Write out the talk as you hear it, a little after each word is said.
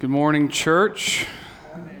Good morning, church.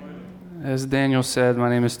 As Daniel said, my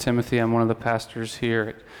name is Timothy. I'm one of the pastors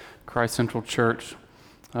here at Christ Central Church.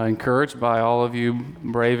 Encouraged by all of you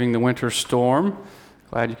braving the winter storm.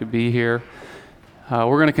 Glad you could be here.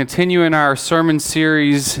 We're going to continue in our sermon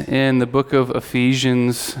series in the book of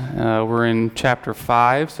Ephesians. We're in chapter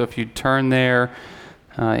 5, so if you turn there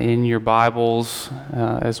in your Bibles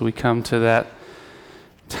as we come to that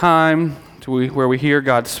time where we hear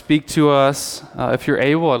God speak to us. If you're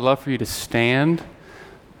able, I'd love for you to stand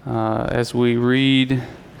as we read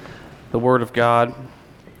the Word of God.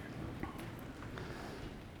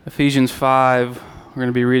 Ephesians 5, we're going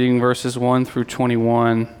to be reading verses 1 through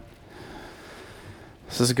 21.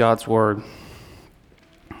 This is God's Word.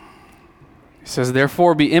 He says,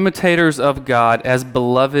 "Therefore be imitators of God as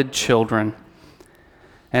beloved children,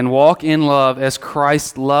 and walk in love as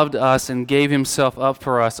Christ loved us and gave himself up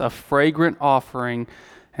for us, a fragrant offering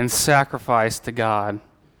and sacrifice to God.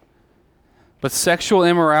 But sexual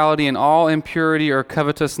immorality and all impurity or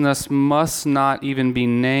covetousness must not even be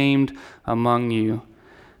named among you,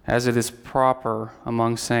 as it is proper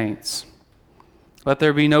among saints. Let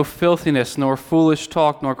there be no filthiness, nor foolish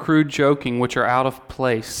talk, nor crude joking, which are out of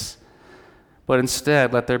place, but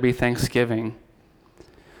instead let there be thanksgiving.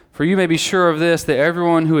 For you may be sure of this, that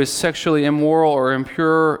everyone who is sexually immoral or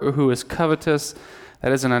impure, or who is covetous,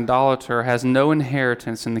 that is an idolater, has no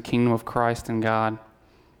inheritance in the kingdom of Christ and God.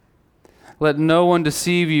 Let no one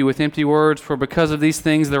deceive you with empty words, for because of these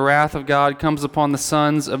things the wrath of God comes upon the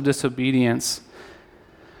sons of disobedience.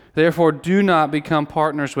 Therefore do not become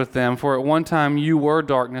partners with them, for at one time you were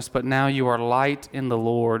darkness, but now you are light in the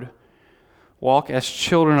Lord. Walk as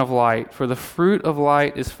children of light, for the fruit of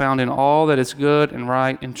light is found in all that is good and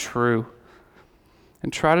right and true.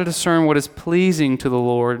 And try to discern what is pleasing to the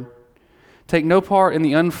Lord. Take no part in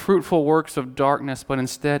the unfruitful works of darkness, but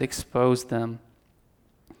instead expose them.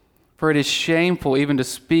 For it is shameful even to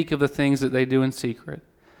speak of the things that they do in secret.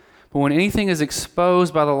 But when anything is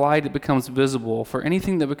exposed by the light, it becomes visible. For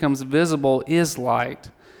anything that becomes visible is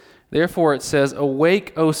light. Therefore it says,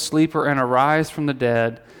 'Awake, O sleeper, and arise from the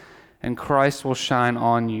dead, and Christ will shine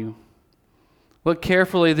on you. Look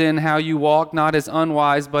carefully then how you walk, not as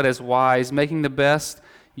unwise, but as wise, making the best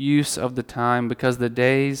use of the time, because the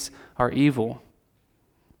days are evil.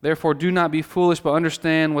 Therefore do not be foolish, but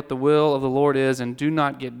understand what the will of the Lord is, and do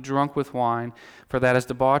not get drunk with wine, for that is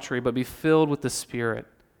debauchery, but be filled with the Spirit,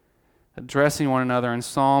 addressing one another in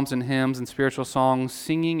psalms and hymns and spiritual songs,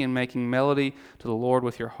 singing and making melody to the Lord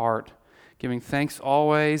with your heart, giving thanks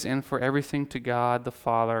always and for everything to God the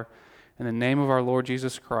Father, in the name of our Lord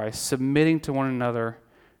Jesus Christ, submitting to one another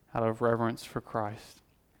out of reverence for Christ."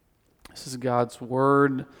 This is God's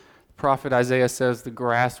word. The prophet Isaiah says, "The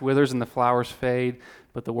grass withers and the flowers fade,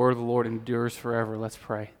 but the word of the Lord endures forever." Let's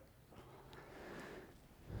pray.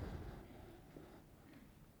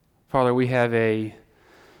 Father, we have a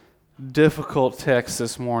difficult text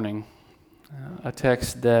this morning, a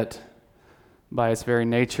text that by its very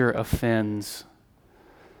nature offends.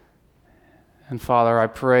 And Father, I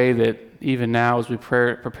pray that even now as we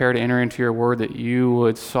prepare to enter into your word, that you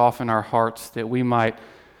would soften our hearts, that we might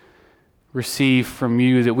receive from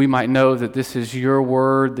you, that we might know that this is your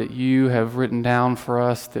word that you have written down for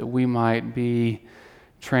us, that we might be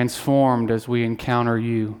transformed as we encounter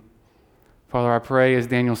you. Father, I pray, as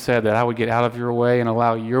Daniel said, that I would get out of your way and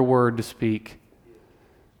allow your word to speak.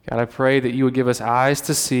 God, I pray that you would give us eyes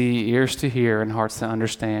to see, ears to hear, and hearts to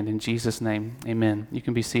understand. In Jesus' name, amen. You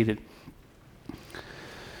can be seated.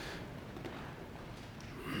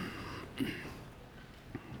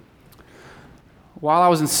 While I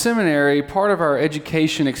was in seminary, part of our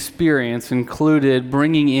education experience included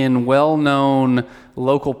bringing in well-known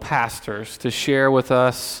local pastors to share with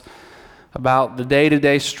us about the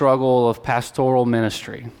day-to-day struggle of pastoral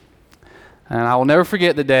ministry. And I will never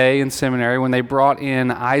forget the day in seminary when they brought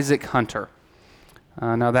in Isaac Hunter.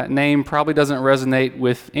 Now that name probably doesn't resonate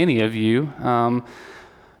with any of you,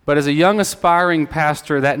 but as a young aspiring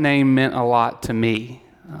pastor, that name meant a lot to me.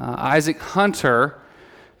 Isaac Hunter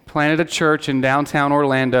planted a church in downtown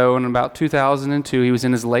Orlando in about 2002. He was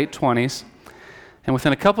in his late 20s. And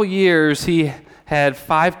within a couple years, he had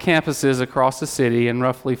 5 campuses across the city and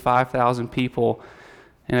roughly 5,000 people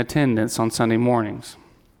in attendance on Sunday mornings.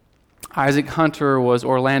 Isaac Hunter was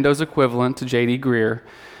Orlando's equivalent to J.D. Greear.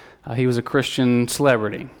 He was a Christian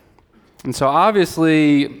celebrity. And so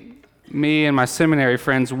obviously, me and my seminary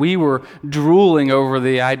friends, we were drooling over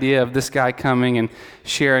the idea of this guy coming and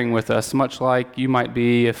sharing with us, much like you might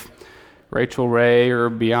be if Rachel Ray or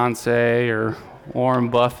Beyonce or Warren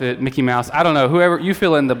Buffett, Mickey Mouse, I don't know, whoever, you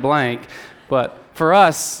fill in the blank. But for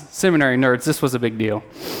us, seminary nerds, this was a big deal.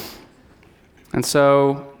 And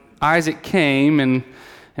so Isaac came and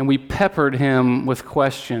we peppered him with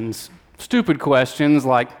questions. Stupid questions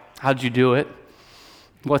like, how'd you do it?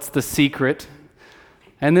 What's the secret?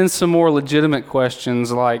 And then some more legitimate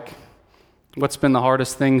questions like, what's been the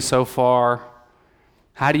hardest thing so far?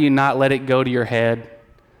 How do you not let it go to your head?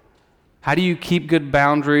 How do you keep good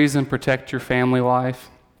boundaries and protect your family life?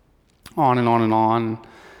 On and on and on.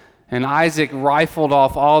 And Isaac rifled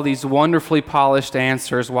off all these wonderfully polished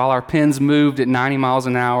answers while our pens moved at 90 miles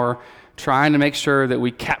an hour, trying to make sure that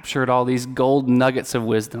we captured all these gold nuggets of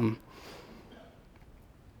wisdom.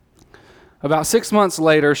 About 6 months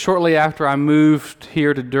later, shortly after I moved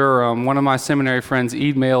here to Durham, one of my seminary friends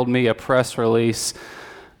emailed me a press release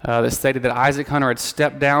that stated that Isaac Hunter had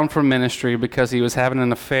stepped down from ministry because he was having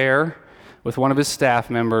an affair with one of his staff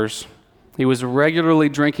members. He was regularly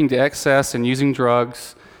drinking to excess and using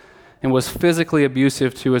drugs and was physically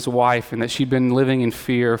abusive to his wife, and that she'd been living in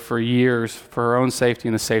fear for years for her own safety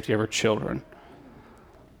and the safety of her children.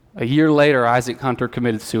 A year later, Isaac Hunter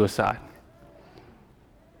committed suicide.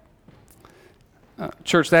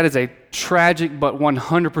 Church, that is a tragic but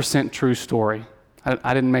 100% true story.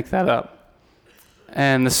 I didn't make that up.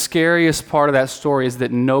 And the scariest part of that story is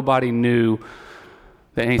that nobody knew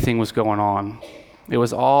that anything was going on. It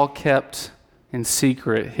was all kept in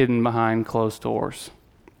secret, hidden behind closed doors.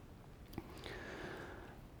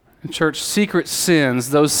 And church, secret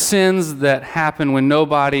sins, those sins that happen when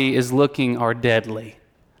nobody is looking, are deadly.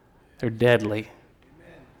 They're deadly.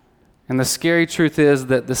 And the scary truth is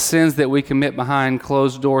that the sins that we commit behind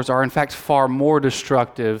closed doors are in fact far more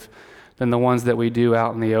destructive than the ones that we do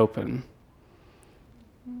out in the open.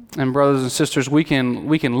 And brothers and sisters, we can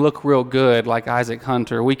look real good like Isaac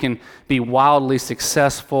Hunter. We can be wildly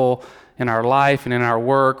successful in our life and in our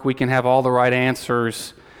work. We can have all the right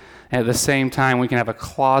answers. And at the same time, we can have a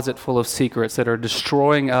closet full of secrets that are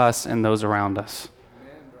destroying us and those around us.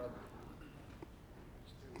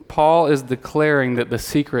 Paul is declaring that the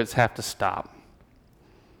secrets have to stop.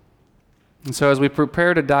 And so as we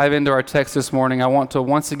prepare to dive into our text this morning, I want to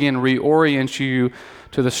once again reorient you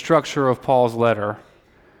to the structure of Paul's letter.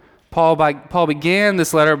 Paul began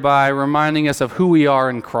this letter by reminding us of who we are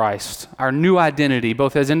in Christ, our new identity,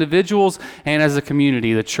 both as individuals and as a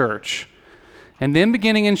community, the church. And then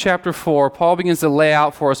beginning in chapter 4, Paul begins to lay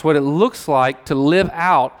out for us what it looks like to live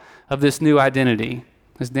out of this new identity.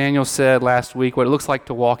 As Daniel said last week, what it looks like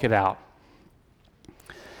to walk it out.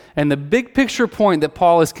 And the big picture point that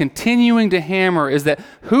Paul is continuing to hammer is that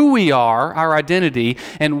who we are, our identity,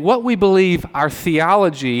 and what we believe, our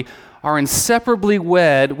theology, are inseparably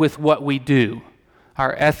wed with what we do,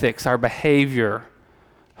 our ethics, our behavior.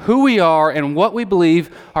 Who we are and what we believe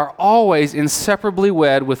are always inseparably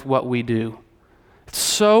wed with what we do. It's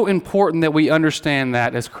so important that we understand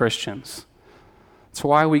that as Christians. It's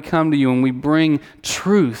why we come to you and we bring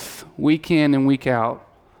truth week in and week out.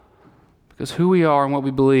 Because who we are and what we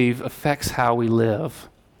believe affects how we live.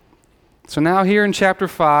 So now here in chapter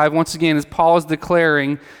 5, once again, as Paul is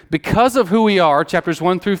declaring, because of who we are, chapters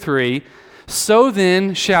 1 through 3, so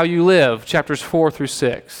then shall you live, chapters 4 through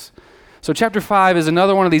 6. So chapter 5 is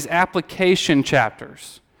another one of these application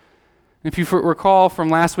chapters. If you recall from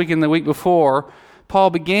last week and the week before, Paul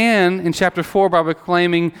began in chapter 4 by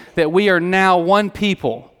proclaiming that we are now one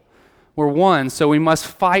people. We're one, so we must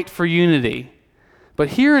fight for unity. But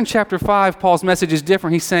here in chapter 5, Paul's message is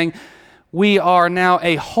different. He's saying we are now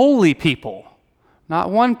a holy people. Not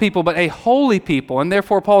one people, but a holy people. And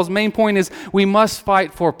therefore, Paul's main point is we must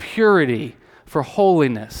fight for purity, for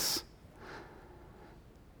holiness.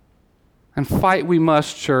 And fight we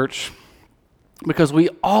must, church, because we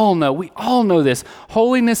all know this.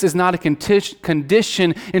 Holiness is not a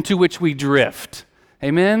condition into which we drift.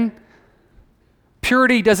 Amen?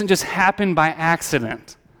 Purity doesn't just happen by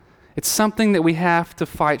accident. It's something that we have to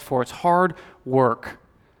fight for. It's hard work.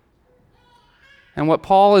 And what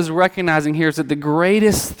Paul is recognizing here is that the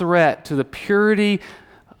greatest threat to the purity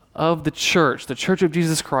of the Church of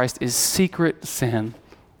Jesus Christ, is secret sin.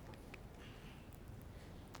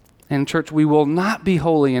 And church, we will not be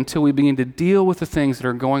holy until we begin to deal with the things that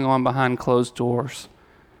are going on behind closed doors.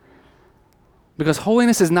 Because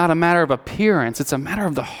holiness is not a matter of appearance, it's a matter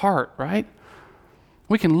of the heart, right?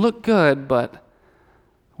 We can look good, but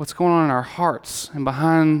what's going on in our hearts and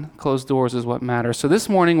behind closed doors is what matters. So this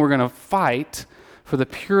morning we're going to fight for the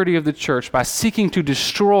purity of the church by seeking to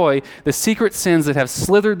destroy the secret sins that have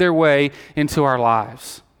slithered their way into our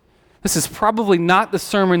lives. This is probably not the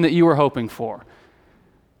sermon that you were hoping for.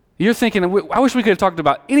 You're thinking, I wish we could have talked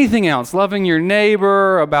about anything else, loving your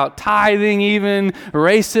neighbor, about tithing even,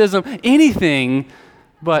 racism, anything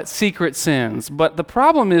but secret sins. But the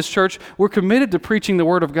problem is, church, we're committed to preaching the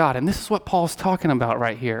Word of God, and this is what Paul's talking about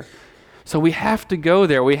right here. So we have to go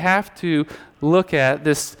there. We have to look at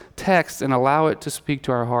this text and allow it to speak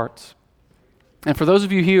to our hearts. And for those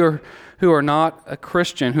of you here who are not a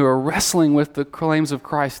Christian, who are wrestling with the claims of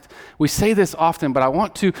Christ, we say this often, but I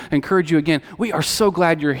want to encourage you again. We are so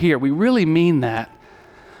glad you're here. We really mean that.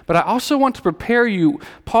 But I also want to prepare you.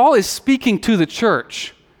 Paul is speaking to the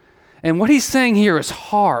church, and what he's saying here is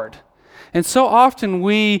hard. And so often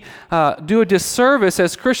we do a disservice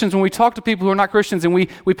as Christians when we talk to people who are not Christians, and we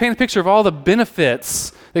paint a picture of all the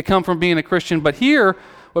benefits that come from being a Christian. But here,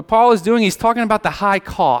 what Paul is doing, he's talking about the high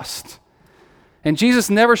cost. And Jesus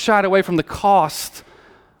never shied away from the cost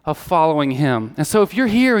of following him. And so if you're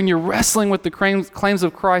here and you're wrestling with the claims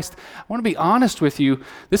of Christ, I want to be honest with you,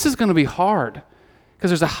 this is going to be hard because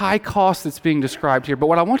there's a high cost that's being described here. But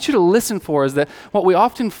what I want you to listen for is that what we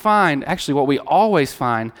often find, actually what we always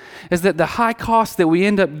find, is that the high cost that we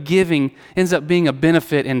end up giving ends up being a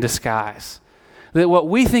benefit in disguise. That what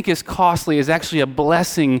we think is costly is actually a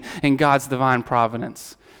blessing in God's divine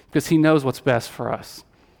providence because he knows what's best for us.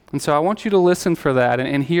 And so I want you to listen for that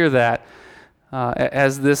and hear that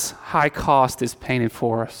as this high cost is painted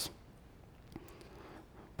for us.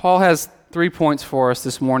 Paul has 3 points for us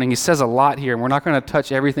this morning. He says a lot here, and we're not going to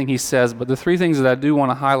touch everything he says, but the 3 things that I do want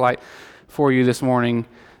to highlight for you this morning,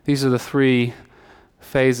 these are the 3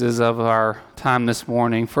 phases of our time this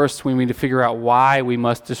morning. First, we need to figure out why we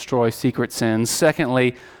must destroy secret sins.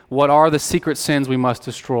 Secondly, what are the secret sins we must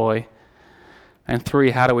destroy? And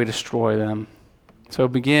 3, how do we destroy them? So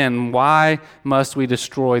begin, why must we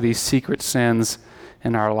destroy these secret sins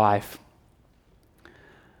in our life?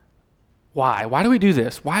 Why? Why do we do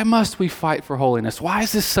this? Why must we fight for holiness? Why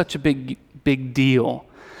is this such a big deal?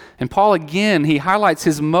 And Paul, again, he highlights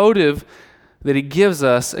his motive that he gives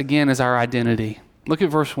us, again, as our identity. Look at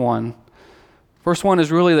verse 1. Verse 1 is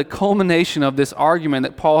really the culmination of this argument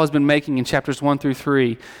that Paul has been making in chapters 1 through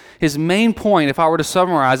 3. His main point, if I were to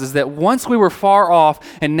summarize, is that once we were far off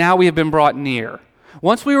and now we have been brought near.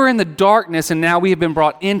 Once we were in the darkness and now we have been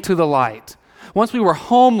brought into the light. Once we were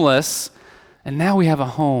homeless and now we have a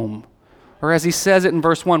home. Or as he says it in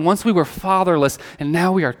verse 1, once we were fatherless and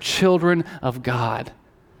now we are children of God.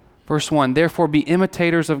 Verse 1, therefore be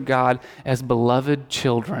imitators of God as beloved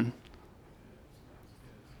children.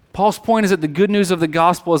 Paul's point is that the good news of the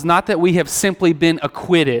gospel is not that we have simply been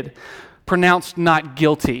acquitted, pronounced not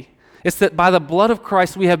guilty. It's that by the blood of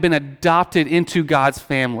Christ we have been adopted into God's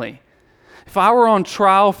family. If I were on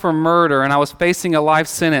trial for murder and I was facing a life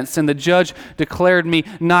sentence and the judge declared me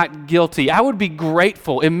not guilty, I would be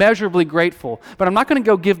grateful, immeasurably grateful. But I'm not going to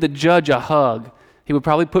go give the judge a hug. He would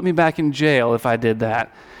probably put me back in jail if I did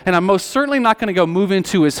that. And I'm most certainly not going to go move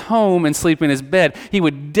into his home and sleep in his bed. He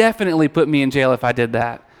would definitely put me in jail if I did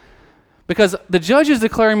that. Because the judge is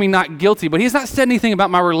declaring me not guilty, but he's not said anything about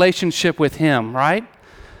my relationship with him, right?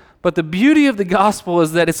 But the beauty of the gospel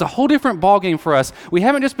is that it's a whole different ballgame for us. We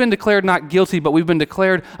haven't just been declared not guilty, but we've been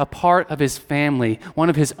declared a part of his family,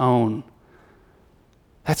 one of his own.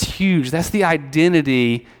 That's huge. That's the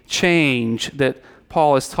identity change that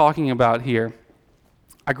Paul is talking about here.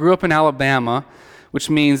 I grew up in Alabama, which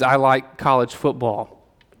means I like college football.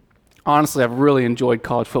 Honestly, I've really enjoyed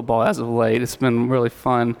college football as of late. It's been really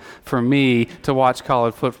fun for me to watch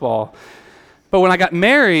college football. But when I got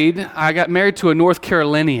married to a North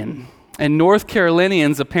Carolinian. And North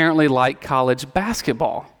Carolinians apparently like college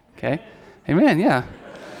basketball. Okay? Amen, yeah.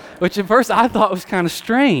 Which at first I thought was kind of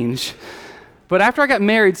strange. But after I got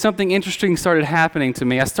married, something interesting started happening to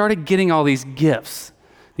me. I started getting all these gifts.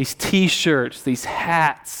 These t-shirts, these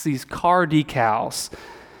hats, these car decals.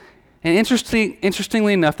 And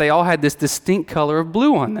interestingly enough, they all had this distinct color of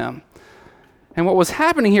blue on them. And what was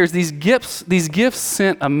happening here is these gifts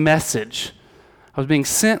sent a message. I was being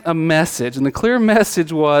sent a message, and the clear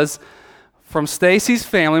message was from Stacy's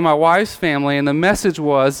family, my wife's family, and the message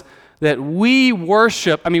was that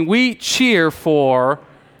we cheer for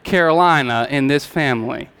Carolina in this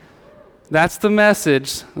family. That's the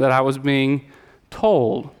message that I was being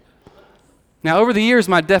told. Now, over the years,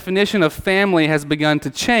 my definition of family has begun to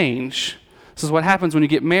change. This is what happens when you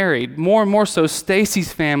get married. More and more so,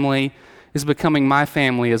 Stacy's family is becoming my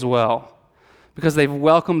family as well. Because they've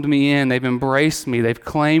welcomed me in, they've embraced me, they've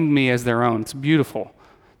claimed me as their own. It's beautiful.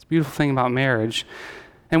 It's a beautiful thing about marriage.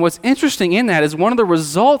 And what's interesting in that is one of the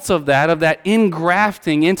results of that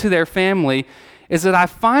ingrafting into their family, is that I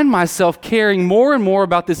find myself caring more and more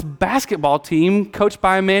about this basketball team coached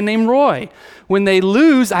by a man named Roy. When they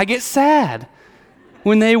lose, I get sad.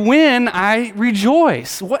 When they win, I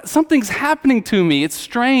rejoice. Something's happening to me. It's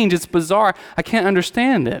strange, it's bizarre. I can't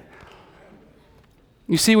understand it.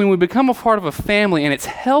 You see, when we become a part of a family and it's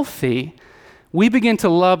healthy, we begin to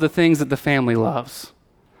love the things that the family loves.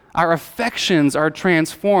 Our affections are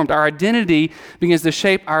transformed. Our identity begins to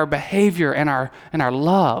shape our behavior and our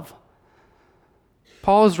love.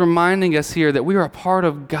 Paul is reminding us here that we are a part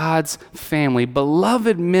of God's family,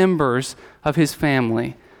 beloved members of his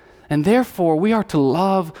family, and therefore we are to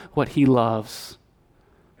love what he loves.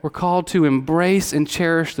 We're called to embrace and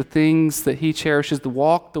cherish the things that he cherishes, to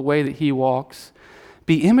walk the way that he walks,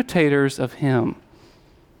 be imitators of him.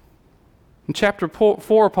 In chapter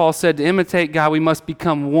 4, Paul said to imitate God, we must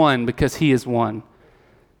become one because he is one.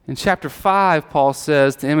 In chapter 5, Paul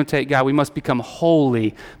says to imitate God, we must become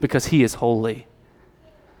holy because he is holy.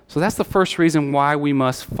 So that's the first reason why we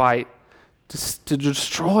must fight to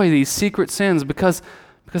destroy these secret sins, because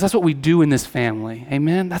that's what we do in this family.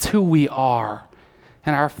 Amen? That's who we are.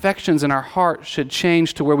 And our affections and our heart should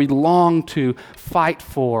change to where we long to fight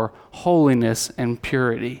for holiness and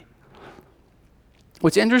purity.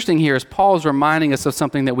 What's interesting here is Paul is reminding us of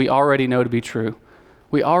something that we already know to be true.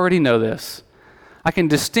 We already know this. I can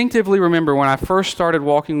distinctively remember when I first started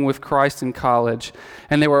walking with Christ in college,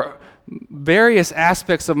 and there were various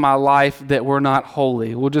aspects of my life that were not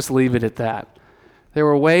holy. We'll just leave it at that. There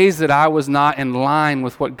were ways that I was not in line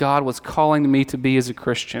with what God was calling me to be as a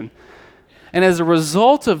Christian. And as a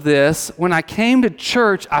result of this, when I came to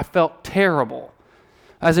church, I felt terrible.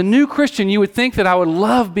 As a new Christian, you would think that I would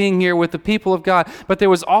love being here with the people of God, but there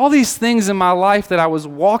was all these things in my life that I was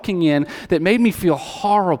walking in that made me feel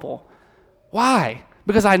horrible. Why?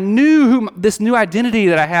 Because I knew this new identity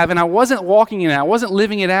that I have, and I wasn't walking in it. I wasn't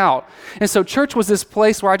living it out. And so church was this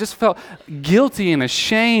place where I just felt guilty and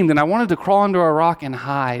ashamed, and I wanted to crawl under a rock and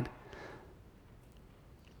hide.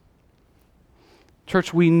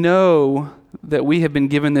 Church, we know that we have been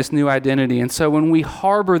given this new identity, and so when we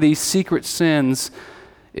harbor these secret sins,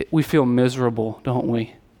 we feel miserable, don't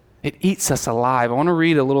we? It eats us alive. I want to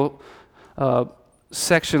read a little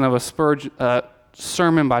section of a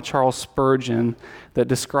sermon by Charles Spurgeon that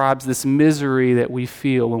describes this misery that we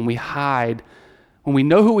feel when we hide, when we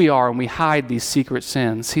know who we are and we hide these secret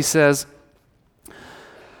sins. He says,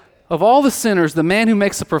 "Of all the sinners, the man who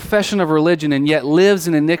makes a profession of religion and yet lives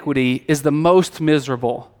in iniquity is the most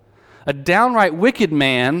miserable. A downright wicked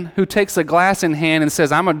man who takes a glass in hand and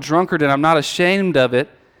says, 'I'm a drunkard and I'm not ashamed of it,'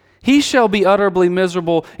 he shall be utterly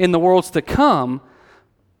miserable in the worlds to come,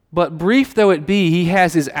 but brief though it be, he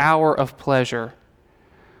has his hour of pleasure.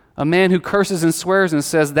 A man who curses and swears and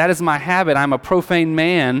says, 'That is my habit, I'm a profane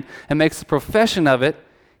man,' and makes a profession of it,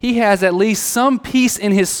 he has at least some peace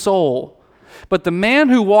in his soul. But the man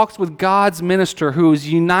who walks with God's minister, who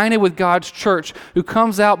is united with God's church, who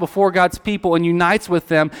comes out before God's people and unites with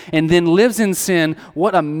them and then lives in sin,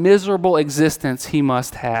 what a miserable existence he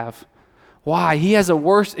must have. Why? He has a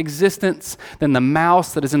worse existence than the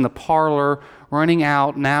mouse that is in the parlor, running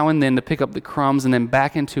out now and then to pick up the crumbs and then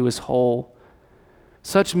back into his hole.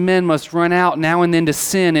 Such men must run out now and then to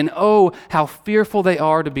sin, and oh, how fearful they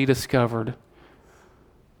are to be discovered.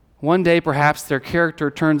 One day, perhaps, their character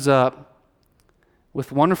turns up.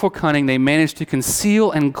 With wonderful cunning, they manage to conceal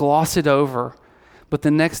and gloss it over. But the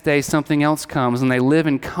next day, something else comes, and they live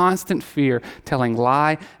in constant fear, telling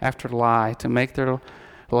lie after lie to make their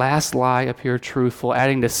last lie appear truthful,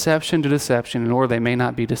 adding deception to deception in order they may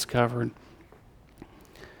not be discovered."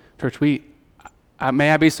 Church, may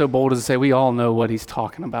I be so bold as to say we all know what he's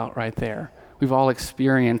talking about right there. We've all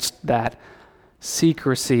experienced that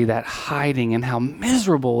secrecy, that hiding, and how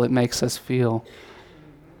miserable it makes us feel.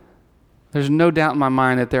 There's no doubt in my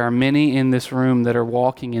mind that there are many in this room that are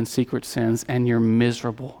walking in secret sins, and you're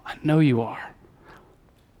miserable. I know you are.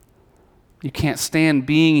 You can't stand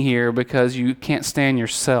being here because you can't stand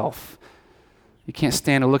yourself. You can't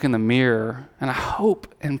stand to look in the mirror. And I hope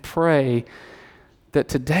and pray that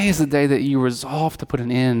today is the day that you resolve to put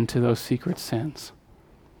an end to those secret sins.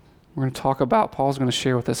 We're going to talk about, Paul's going to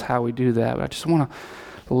share with us how we do that, but I just want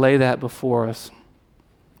to lay that before us.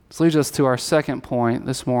 This leads us to our second point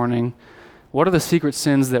this morning. What are the secret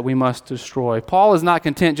sins that we must destroy? Paul is not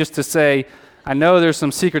content just to say, I know there's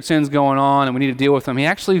some secret sins going on and we need to deal with them. He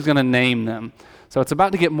actually is going to name them. So it's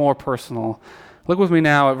about to get more personal. Look with me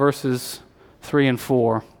now at verses 3 and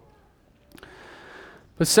 4.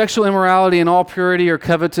 "But sexual immorality and all purity or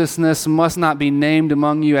covetousness must not be named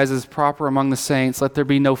among you as is proper among the saints. Let there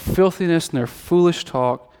be no filthiness, nor foolish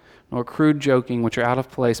talk, nor crude joking, which are out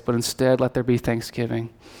of place, but instead let there be thanksgiving."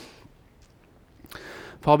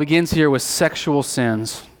 Paul begins here with sexual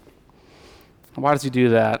sins. Why does he do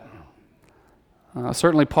that?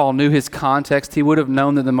 Certainly Paul knew his context. He would have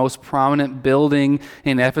known that the most prominent building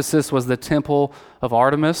in Ephesus was the temple of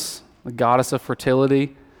Artemis, the goddess of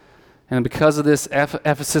fertility. And because of this,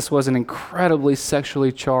 Ephesus was an incredibly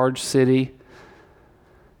sexually charged city.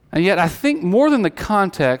 And yet, I think more than the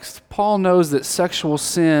context, Paul knows that sexual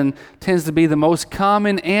sin tends to be the most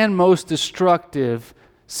common and most destructive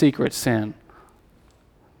secret sin.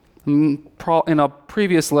 In a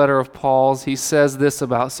previous letter of Paul's, he says this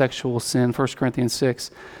about sexual sin, 1 Corinthians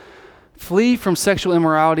 6. Flee from sexual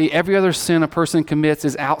immorality. Every other sin a person commits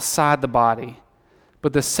is outside the body,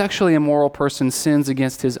 but the sexually immoral person sins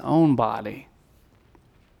against his own body.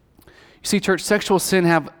 You see, church, sexual sin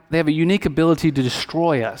have a unique ability to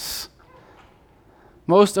destroy us.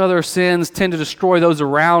 Most other sins tend to destroy those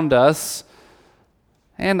around us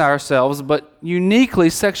and ourselves, but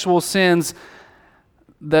uniquely, sexual sins,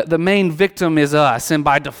 the main victim is us, and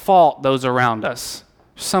by default, those around us.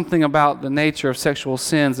 Something about the nature of sexual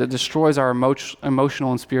sins that destroys our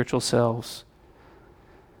emotional and spiritual selves.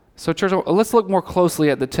 So, church, let's look more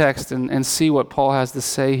closely at the text and see what Paul has to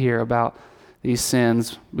say here about these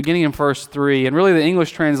sins. Beginning in verse 3, and really the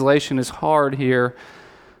English translation is hard here.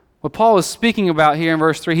 What Paul is speaking about here in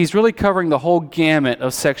verse 3, he's really covering the whole gamut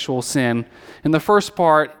of sexual sin. In the first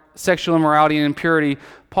part, sexual immorality and impurity,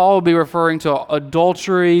 Paul will be referring to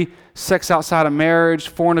adultery, sex outside of marriage,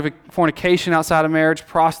 fornication outside of marriage,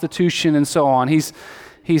 prostitution, and so on. He's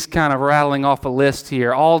kind of rattling off a list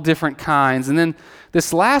here, all different kinds. And then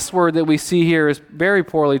this last word that we see here is very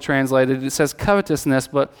poorly translated. It says covetousness,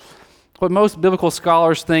 but what most biblical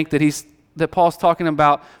scholars think that Paul's talking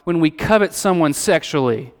about when we covet someone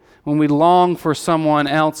sexually, when we long for someone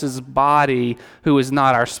else's body who is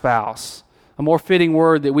not our spouse. A more fitting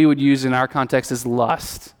word that we would use in our context is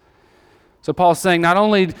lust. So Paul's saying not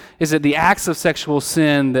only is it the acts of sexual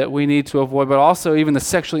sin that we need to avoid, but also even the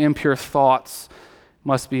sexually impure thoughts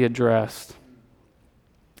must be addressed.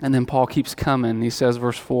 And then Paul keeps coming. He says,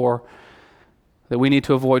 verse 4, that we need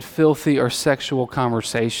to avoid filthy or sexual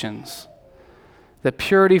conversations. That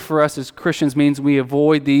purity for us as Christians means we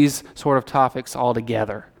avoid these sort of topics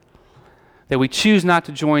altogether. That we choose not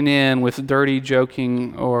to join in with dirty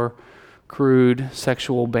joking or crude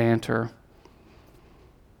sexual banter.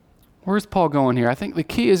 Where's Paul going here? I think the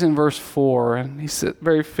key is in verse 4, and he's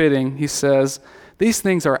very fitting. He says, these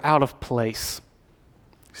things are out of place.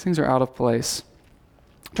 These things are out of place.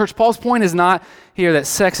 Church, Paul's point is not here that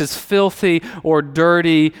sex is filthy or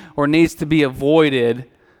dirty or needs to be avoided.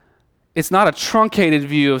 It's not a truncated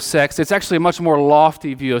view of sex. It's actually a much more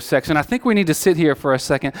lofty view of sex. And I think we need to sit here for a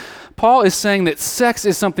second. Paul is saying that sex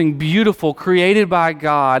is something beautiful, created by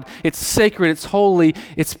God. It's sacred, it's holy,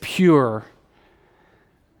 it's pure.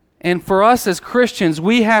 And for us as Christians,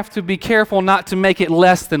 we have to be careful not to make it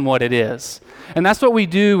less than what it is. And that's what we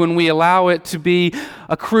do when we allow it to be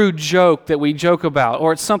a crude joke that we joke about,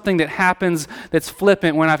 or it's something that happens that's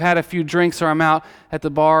flippant when I've had a few drinks or I'm out at the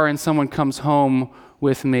bar and someone comes home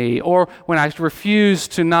with me, or when I refuse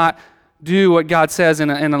to not do what God says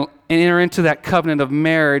and enter into that covenant of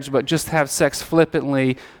marriage, but just have sex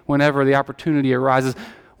flippantly whenever the opportunity arises.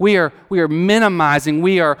 We are minimizing,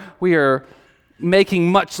 we are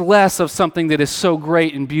making much less of something that is so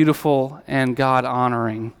great and beautiful and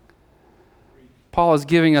God-honoring. Paul is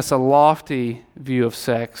giving us a lofty view of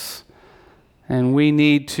sex, and we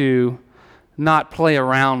need to not play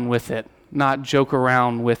around with it, not joke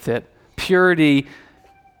around with it. Purity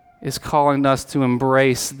is calling us to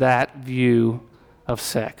embrace that view of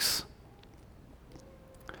sex.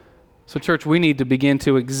 So, church, we need to begin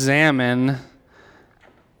to examine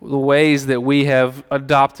the ways that we have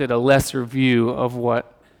adopted a lesser view of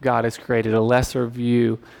what God has created, a lesser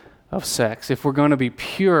view of sex. If we're going to be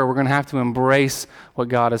pure, we're going to have to embrace what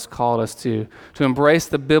God has called us to embrace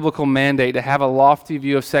the biblical mandate, to have a lofty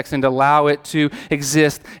view of sex and to allow it to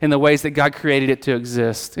exist in the ways that God created it to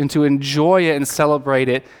exist, and to enjoy it and celebrate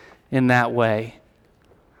it in that way.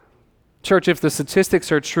 Church, if the statistics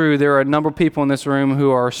are true, there are a number of people in this room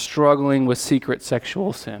who are struggling with secret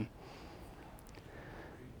sexual sin.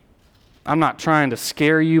 I'm not trying to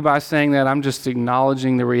scare you by saying that. I'm just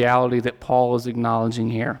acknowledging the reality that Paul is acknowledging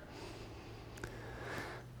here.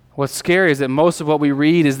 What's scary is that most of what we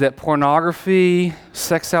read is that pornography,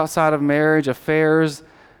 sex outside of marriage, affairs,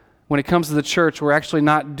 when it comes to the church, we're actually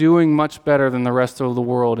not doing much better than the rest of the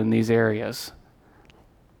world in these areas.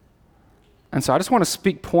 And so I just want to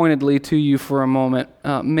speak pointedly to you for a moment.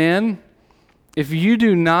 Men, if you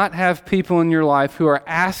do not have people in your life who are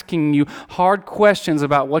asking you hard questions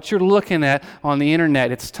about what you're looking at on the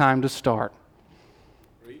internet, it's time to start.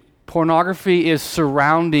 Pornography is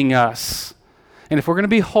surrounding us. And if we're going to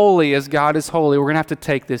be holy as God is holy, we're going to have to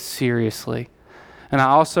take this seriously. And I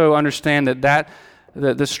also understand that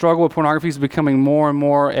the struggle with pornography is becoming more and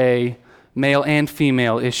more a male and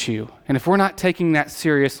female issue. And if we're not taking that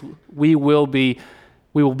serious, we will be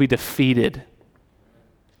defeated.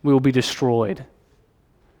 We will be destroyed.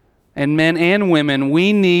 And men and women,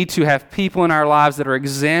 we need to have people in our lives that are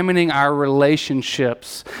examining our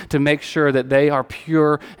relationships to make sure that they are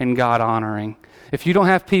pure and God-honoring. If you don't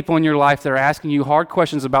have people in your life that are asking you hard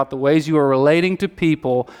questions about the ways you are relating to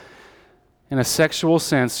people in a sexual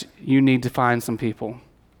sense, you need to find some people.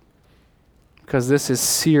 Because this is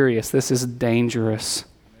serious. This is dangerous.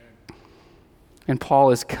 And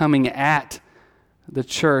Paul is coming at the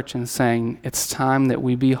church and saying, it's time that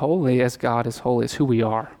we be holy as God is holy, as who we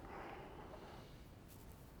are.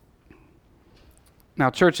 Now,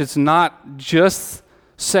 church, it's not just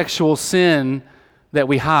sexual sin that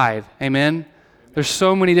we hide. Amen? There's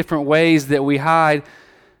so many different ways that we hide.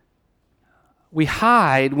 We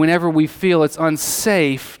hide whenever we feel it's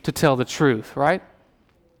unsafe to tell the truth, right?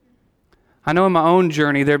 I know in my own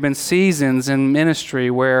journey there have been seasons in ministry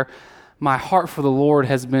where my heart for the Lord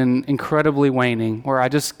has been incredibly waning, where I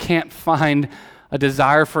just can't find a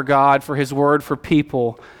desire for God, for His Word, for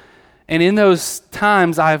people. And in those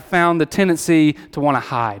times, I've found the tendency to want to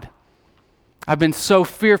hide. I've been so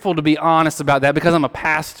fearful to be honest about that because I'm a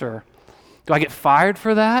pastor. Do I get fired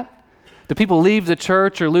for that? Do people leave the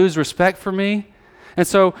church or lose respect for me? And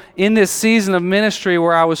so in this season of ministry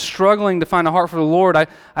where I was struggling to find a heart for the Lord,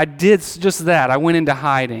 I did just that. I went into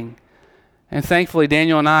hiding. And thankfully,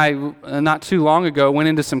 Daniel and I, not too long ago, went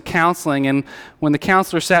into some counseling. And when the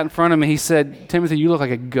counselor sat in front of me, he said, "Timothy, you look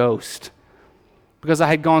like a ghost." Because I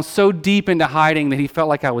had gone so deep into hiding that he felt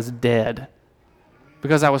like I was dead.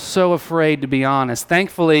 Because I was so afraid to be honest.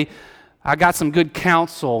 Thankfully, I got some good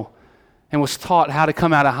counsel and was taught how to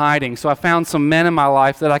come out of hiding. So I found some men in my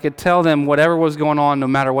life that I could tell them whatever was going on, no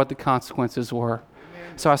matter what the consequences were.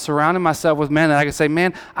 Amen. So I surrounded myself with men that I could say,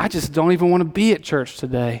 man, I just don't even want to be at church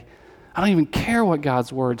today. I don't even care what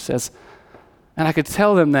God's Word says. And I could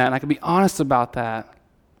tell them that, and I could be honest about that,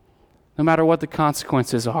 no matter what the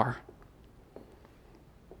consequences are.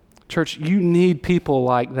 Church, you need people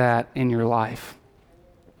like that in your life.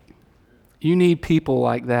 You need people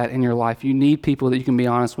like that in your life. You need people that you can be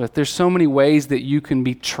honest with. There's so many ways that you can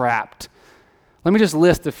be trapped. Let me just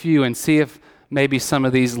list a few and see if maybe some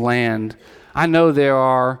of these land. I know there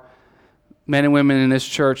are men and women in this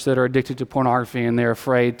church that are addicted to pornography and they're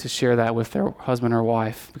afraid to share that with their husband or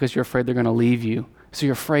wife because you're afraid they're going to leave you. So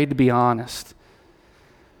you're afraid to be honest.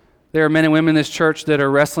 There are men and women in this church that are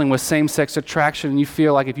wrestling with same-sex attraction, and you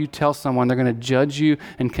feel like if you tell someone, they're going to judge you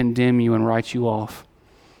and condemn you and write you off.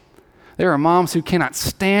 There are moms who cannot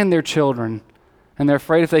stand their children, and they're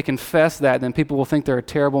afraid if they confess that, then people will think they're a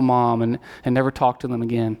terrible mom and never talk to them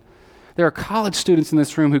again. There are college students in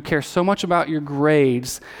this room who care so much about your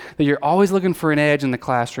grades that you're always looking for an edge in the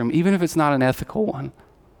classroom, even if it's not an ethical one.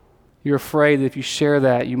 You're afraid that if you share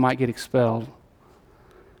that, you might get expelled.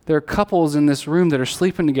 There are couples in this room that are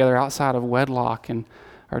sleeping together outside of wedlock and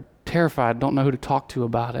are terrified, don't know who to talk to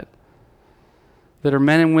about it. That are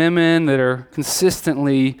men and women that are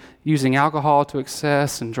consistently using alcohol to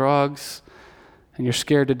excess and drugs, and you're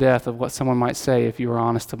scared to death of what someone might say if you were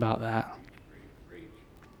honest about that.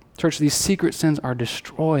 Church, these secret sins are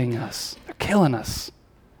destroying us. They're killing us.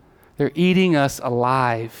 They're eating us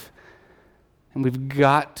alive. And we've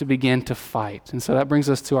got to begin to fight. And so that brings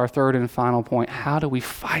us to our third and final point. How do we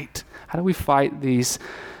fight? How do we fight these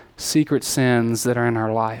secret sins that are in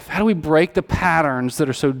our life? How do we break the patterns that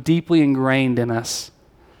are so deeply ingrained in us?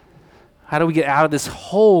 How do we get out of this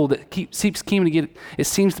hole that seems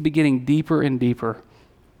to be getting deeper and deeper?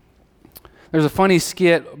 There's a funny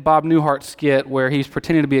skit, Bob Newhart skit, where he's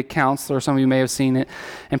pretending to be a counselor. Some of you may have seen it.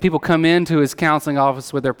 And people come into his counseling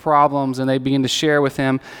office with their problems, and they begin to share with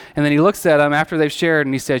him. And then he looks at them after they've shared,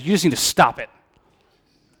 and he says, "You just need to stop it.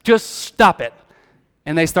 Just stop it."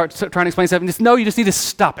 And they start trying to explain something. No, you just need to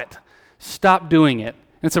stop it. Stop doing it.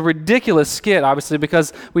 And it's a ridiculous skit, obviously,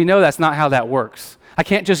 because we know that's not how that works. I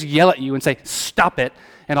can't just yell at you and say, "Stop it,"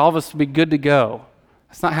 and all of us will be good to go.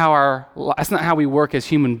 That's not how we work as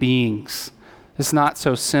human beings. It's not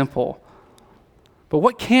so simple. But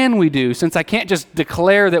what can we do? Since I can't just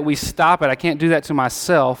declare that we stop it, I can't do that to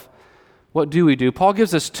myself, what do we do? Paul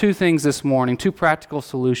gives us two things this morning, two practical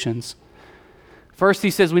solutions. First, he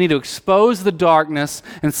says we need to expose the darkness,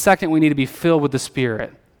 and second, we need to be filled with the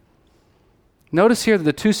Spirit. Notice here that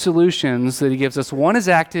the two solutions that he gives us, one is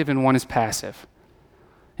active and one is passive.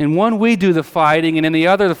 In one, we do the fighting, and in the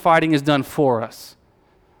other, the fighting is done for us.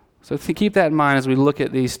 So keep that in mind as we look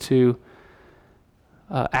at these two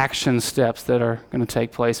action steps that are going to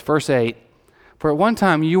take place. Verse 8, "For at one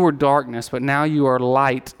time you were darkness, but now you are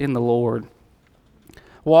light in the Lord.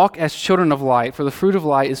 Walk as children of light, for the fruit of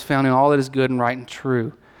light is found in all that is good and right and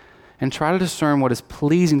true. And try to discern what is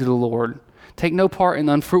pleasing to the Lord. Take no part in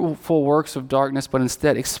the unfruitful works of darkness, but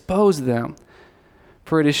instead expose them.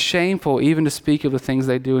 For it is shameful even to speak of the things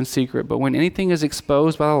they do in secret. But when anything is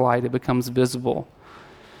exposed by the light, it becomes visible.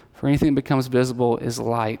 For anything that becomes visible is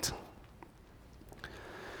light.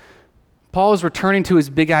 Paul is returning to his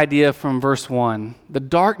big idea from verse 1. The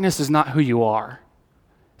darkness is not who you are.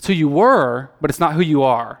 It's who you were, but it's not who you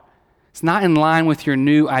are. It's not in line with your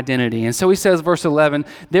new identity. And so he says, verse 11,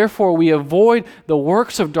 therefore we avoid the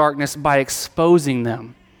works of darkness by exposing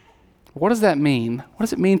them. What does that mean? What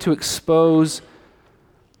does it mean to expose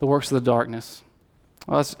the works of the darkness?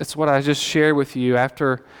 Well, it's what I just shared with you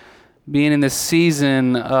after being in this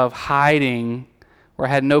season of hiding where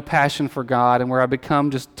I had no passion for God and where I become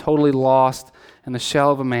just totally lost in the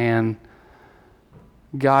shell of a man.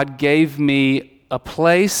 God gave me a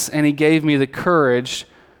place and he gave me the courage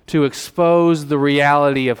to expose the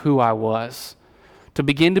reality of who I was, to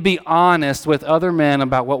begin to be honest with other men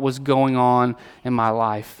about what was going on in my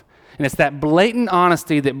life. And it's that blatant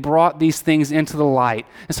honesty that brought these things into the light.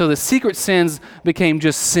 And so the secret sins became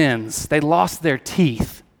just sins. They lost their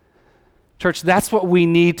teeth. Church, that's what we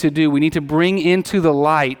need to do. We need to bring into the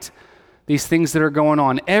light these things that are going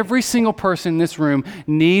on. Every single person in this room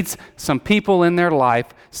needs some people in their life,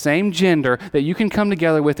 same gender, that you can come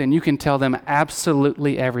together with and you can tell them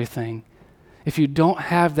absolutely everything. If you don't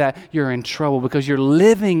have that, you're in trouble because you're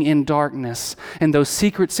living in darkness, and those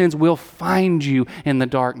secret sins will find you in the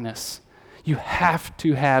darkness. You have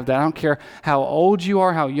to have that. I don't care how old you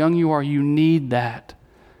are, how young you are, you need that.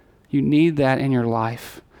 You need that in your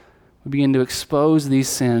life. We begin to expose these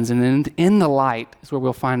sins, and then in the light is where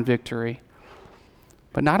we'll find victory.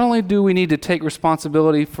 But not only do we need to take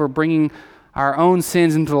responsibility for bringing our own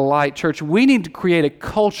sins into the light, church, we need to create a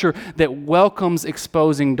culture that welcomes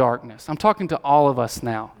exposing darkness. I'm talking to all of us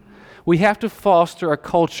now. We have to foster a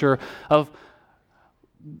culture of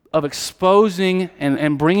exposing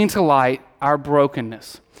and bringing to light our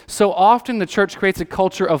brokenness. So often the church creates a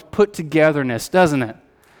culture of put-togetherness, doesn't it?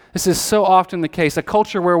 This is so often the case, a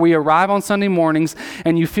culture where we arrive on Sunday mornings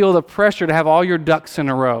and you feel the pressure to have all your ducks in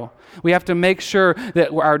a row. We have to make sure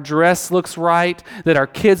that our dress looks right, that our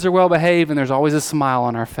kids are well behaved, and there's always a smile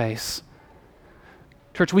on our face.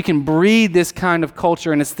 Church, we can breed this kind of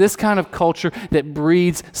culture, and it's this kind of culture that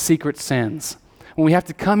breeds secret sins. When we have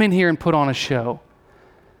to come in here and put on a show,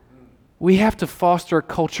 we have to foster a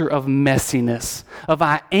culture of messiness, of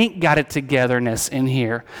I ain't got it togetherness in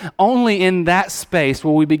here. Only in that space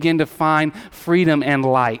will we begin to find freedom and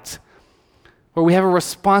light, where we have a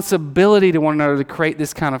responsibility to one another to create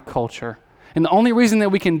this kind of culture. And the only reason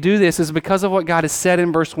that we can do this is because of what God has said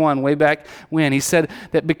in verse 1 way back when. He said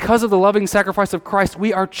that because of the loving sacrifice of Christ,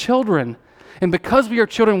 we are children. And because we are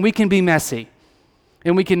children, we can be messy.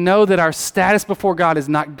 And we can know that our status before God is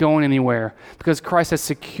not going anywhere because Christ has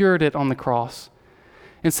secured it on the cross.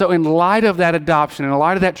 And so in light of that adoption, in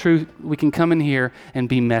light of that truth, we can come in here and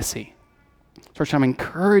be messy. Church, I'm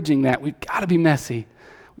encouraging that. We've got to be messy.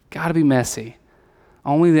 We've got to be messy.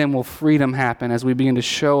 Only then will freedom happen as we begin to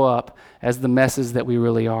show up as the messes that we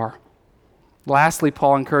really are. Lastly,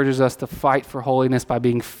 Paul encourages us to fight for holiness by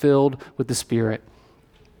being filled with the Spirit.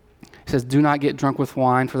 He says, do not get drunk with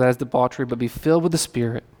wine, for that is debauchery, but be filled with the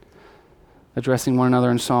Spirit, addressing one another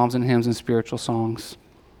in psalms and hymns and spiritual songs.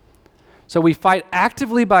 So we fight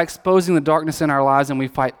actively by exposing the darkness in our lives, and we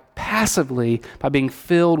fight passively by being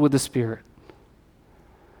filled with the Spirit.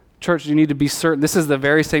 Church, you need to be certain. This is the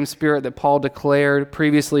very same Spirit that Paul declared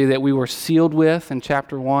previously that we were sealed with in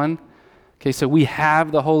chapter 1. Okay, so we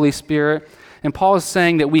have the Holy Spirit. And Paul is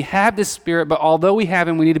saying that we have this Spirit, but although we have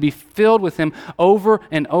Him, we need to be filled with Him over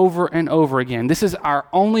and over and over again. This is our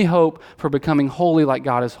only hope for becoming holy like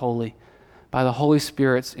God is holy, by the Holy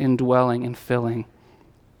Spirit's indwelling and filling.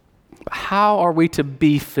 But how are we to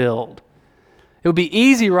be filled? It would be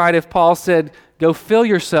easy, right, if Paul said, go fill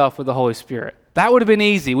yourself with the Holy Spirit. That would have been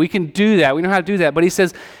easy. We can do that. We know how to do that. But he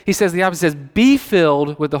says the opposite. He says, be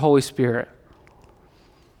filled with the Holy Spirit.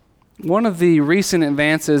 One of the recent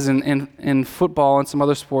advances in football and some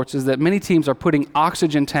other sports is that many teams are putting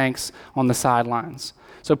oxygen tanks on the sidelines.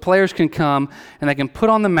 So players can come and they can put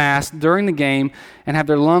on the mask during the game and have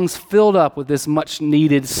their lungs filled up with this much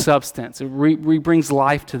needed substance. It brings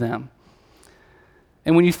life to them.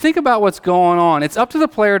 And when you think about what's going on, it's up to the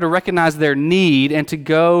player to recognize their need and to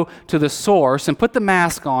go to the source and put the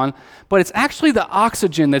mask on, but it's actually the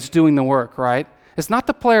oxygen that's doing the work, right? It's not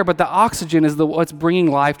the player, but the oxygen is what's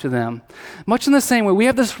bringing life to them. Much in the same way, we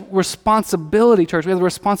have this responsibility, church. We have the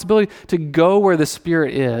responsibility to go where the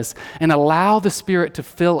Spirit is and allow the Spirit to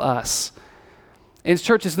fill us. And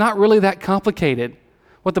church, it's not really that complicated.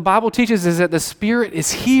 What the Bible teaches is that the Spirit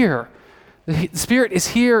is here. The Spirit is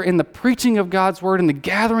here in the preaching of God's word, in the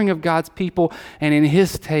gathering of God's people, and in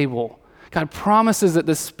His table. God promises that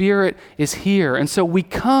the Spirit is here. And so we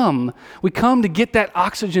come to get that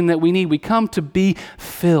oxygen that we need. We come to be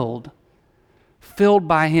filled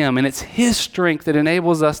by Him. And it's His strength that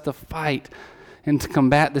enables us to fight and to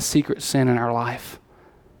combat the secret sin in our life.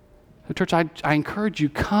 So church, I encourage you,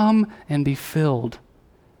 come and be filled.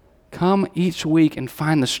 Come each week and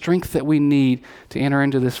find the strength that we need to enter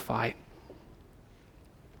into this fight.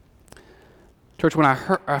 Church, when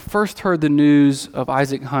I first heard the news of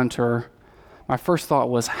Isaac Hunter, my first thought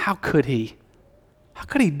was, how could he? How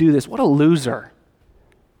could he do this? What a loser.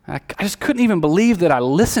 I just couldn't even believe that I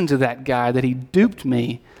listened to that guy, that he duped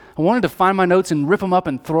me. I wanted to find my notes and rip them up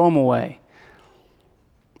and throw them away.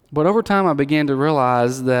 But over time, I began to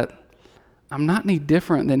realize that I'm not any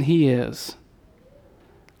different than he is.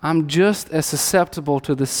 I'm just as susceptible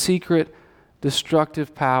to the secret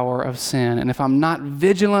destructive power of sin. And if I'm not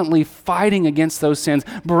vigilantly fighting against those sins,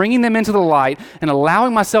 bringing them into the light, and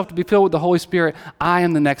allowing myself to be filled with the Holy Spirit, I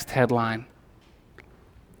am the next headline.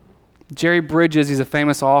 Jerry Bridges, he's a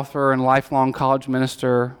famous author and lifelong college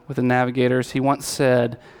minister with the Navigators. He once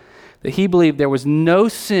said that he believed there was no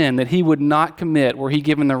sin that he would not commit were he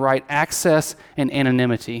given the right access and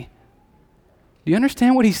anonymity. Do you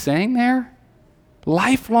understand what he's saying there?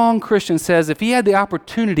 Lifelong Christian says if he had the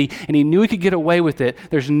opportunity and he knew he could get away with it,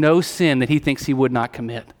 there's no sin that he thinks he would not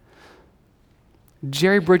commit.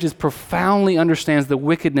 Jerry Bridges profoundly understands the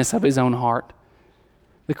wickedness of his own heart.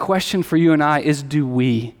 The question for you and I is, do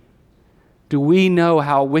we? Do we know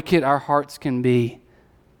how wicked our hearts can be?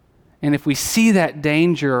 And if we see that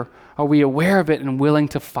danger, are we aware of it and willing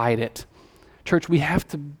to fight it? Church, we have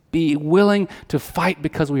to be willing to fight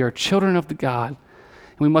because we are children of the God.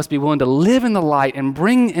 We must be willing to live in the light and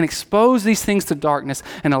bring and expose these things to darkness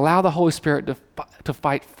and allow the Holy Spirit to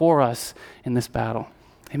fight for us in this battle.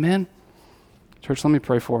 Amen? Church, let me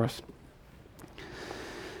pray for us.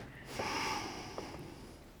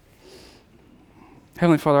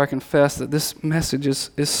 Heavenly Father, I confess that this message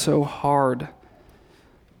is so hard.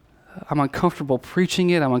 I'm uncomfortable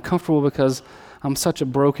preaching it. I'm uncomfortable because I'm such a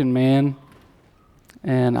broken man,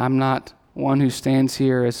 and I'm not one who stands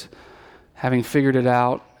here as having figured it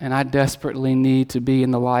out, and I desperately need to be in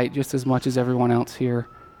the light just as much as everyone else here.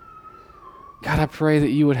 God, I pray that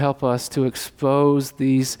you would help us to expose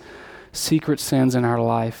these secret sins in our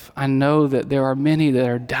life. I know that there are many that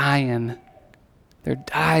are dying. They're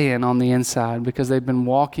dying on the inside because they've been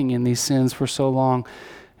walking in these sins for so long,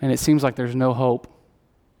 and it seems like there's no hope.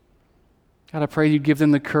 God, I pray you give them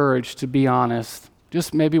the courage to be honest,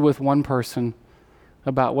 just maybe with one person,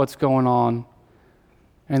 about what's going on,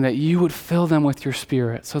 and that you would fill them with your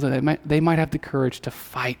Spirit so that they might have the courage to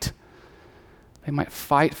fight. They might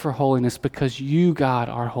fight for holiness because you, God,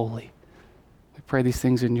 are holy. We pray these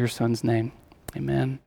things in your Son's name. Amen.